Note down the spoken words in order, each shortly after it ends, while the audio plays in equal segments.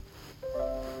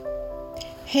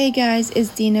Hey guys, it's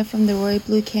Dina from the Royal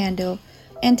Blue Candle,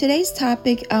 and today's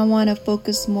topic I want to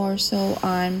focus more so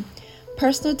on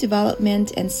personal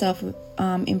development and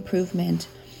self-improvement.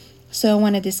 So I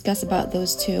want to discuss about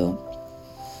those two.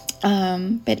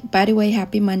 But by the way,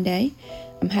 happy Monday.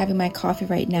 I'm having my coffee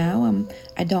right now.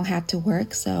 I don't have to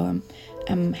work, so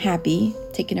I'm happy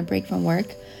taking a break from work.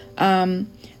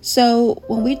 So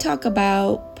when we talk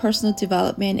about personal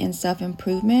development and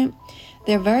self-improvement,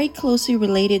 they're very closely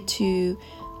related to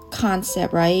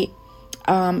concept, right?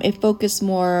 It focuses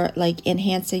more like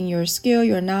enhancing your skill,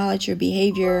 your knowledge, your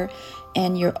behavior,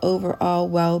 and your overall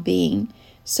well-being.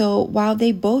 So while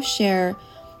they both share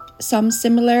some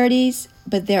similarities,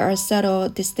 but there are subtle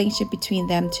distinctions between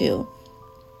them too.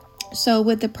 So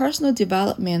with the personal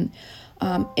development,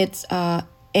 it's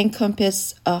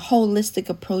encompass a holistic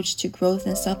approach to growth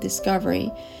and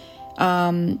self-discovery.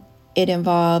 It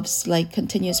involves like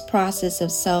continuous process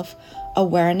of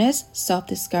self-awareness,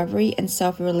 self-discovery, and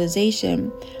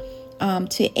self-realization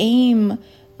to aim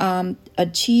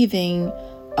achieving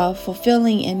a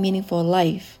fulfilling and meaningful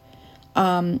life.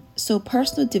 So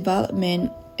personal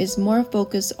development is more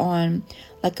focused on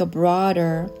like a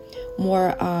broader,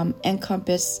 more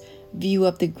encompass view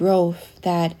of the growth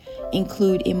that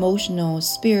include emotional,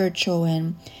 spiritual,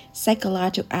 and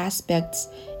psychological aspects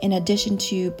in addition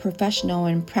to professional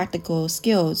and practical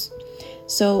skills.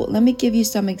 So let me give you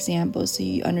some examples so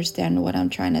you understand what I'm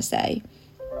trying to say.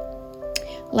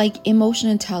 Like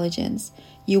emotional intelligence.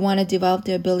 You want to develop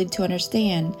the ability to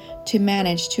understand, to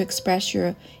manage, to express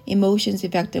your emotions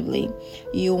effectively.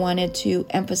 You wanted to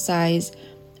emphasize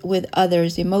with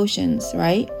others' emotions,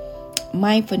 right?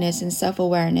 Mindfulness and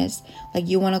self-awareness. Like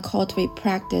you want to cultivate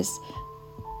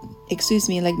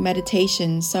like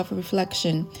meditation,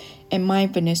 self-reflection, and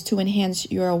mindfulness to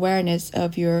enhance your awareness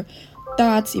of your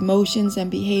thoughts, emotions, and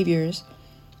behaviors.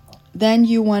 Then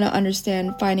you want to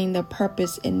understand finding the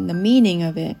purpose and the meaning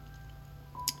of it.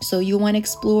 So you want to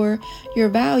explore your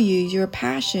values, your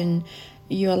passion,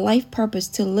 your life purpose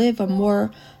to live a more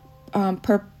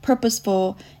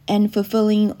purposeful and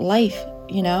fulfilling life,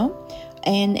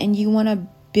 and you want to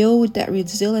build that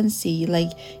resiliency, like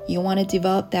you want to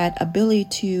develop that ability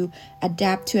to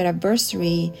adapt to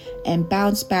adversity and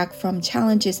bounce back from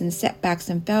challenges and setbacks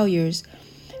and failures.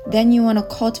 Then you want to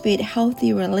cultivate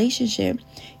healthy relationship.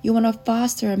 You want to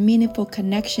foster meaningful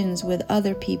connections with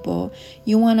other people.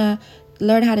 You want to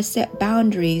learn how to set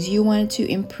boundaries. You want to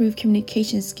improve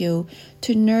communication skill,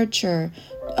 to nurture,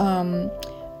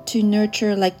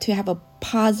 like to have a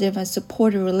positive and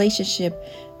supportive relationship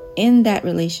in that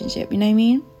relationship. You know what I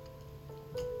mean?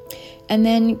 And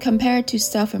then compared to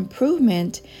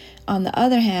self-improvement, on the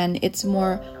other hand, it's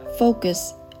more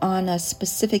focused on a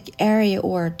specific area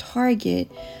or a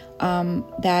target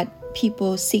that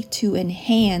people seek to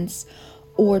enhance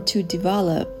or to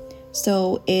develop.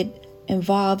 So it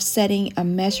involves setting a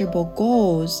measurable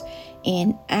goals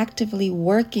and actively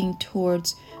working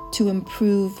towards to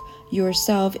improve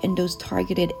yourself in those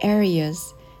targeted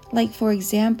areas. Like for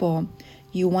example,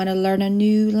 you want to learn a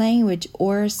new language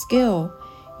or a skill.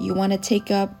 You want to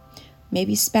take up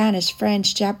maybe Spanish,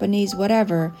 French, Japanese,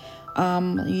 whatever.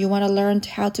 You want to learn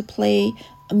how to play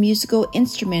a musical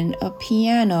instrument, a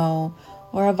piano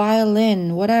or a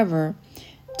violin, whatever,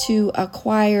 to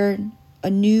acquire a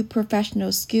new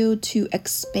professional skill to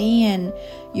expand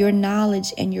your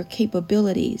knowledge and your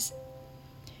capabilities.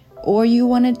 Or you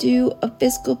want to do a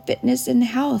physical fitness and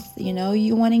health.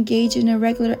 You want to engage in a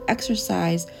regular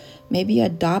exercise, maybe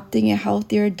adopting a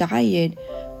healthier diet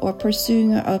or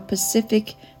pursuing a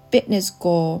specific fitness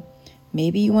goal.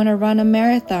 Maybe you want to run a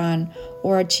marathon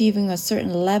or achieving a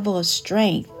certain level of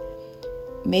strength.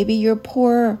 Maybe you're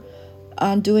poor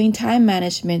on doing time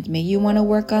management. Maybe you want to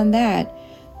work on that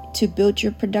to build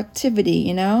your productivity,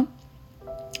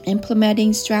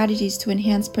 Implementing strategies to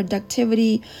enhance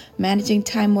productivity, managing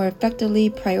time more effectively,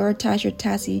 prioritize your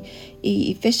tasks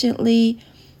efficiently.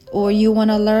 Or you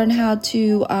want to learn how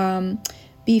to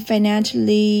be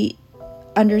financially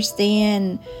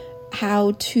understand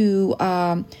how to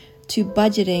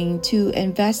budgeting, to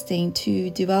investing, to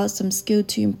develop some skill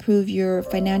to improve your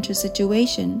financial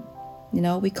situation.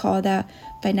 We call that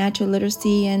financial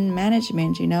literacy and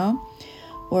management,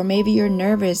 Or maybe you're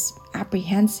nervous,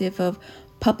 apprehensive of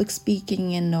public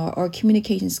speaking or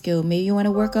communication skill. Maybe you want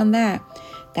to work on that.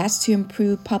 That's to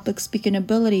improve public speaking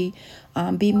ability,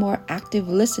 be more active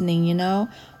listening,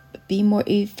 be more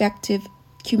effective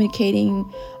communicating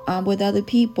with other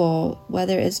people,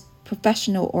 whether it's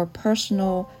professional or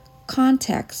personal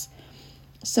context.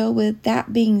 So with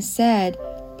that being said,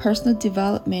 personal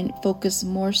development focuses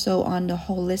more so on the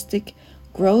holistic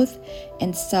growth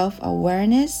and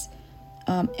self-awareness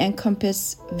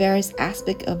encompass various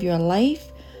aspects of your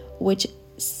life, which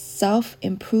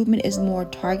self-improvement is more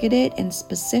targeted and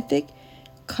specific,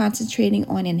 concentrating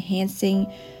on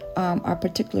enhancing our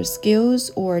particular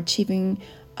skills or achieving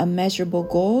measurable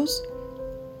goals.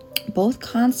 Both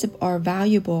concepts are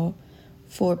valuable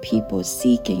for people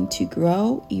seeking to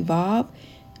grow, evolve,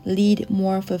 lead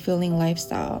more fulfilling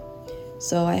lifestyle.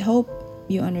 So I hope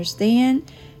you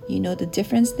understand, you know the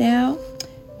difference now.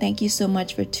 Thank you so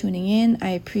much for tuning in. I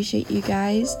appreciate you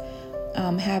guys.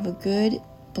 Have a good,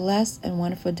 blessed, and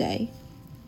wonderful day.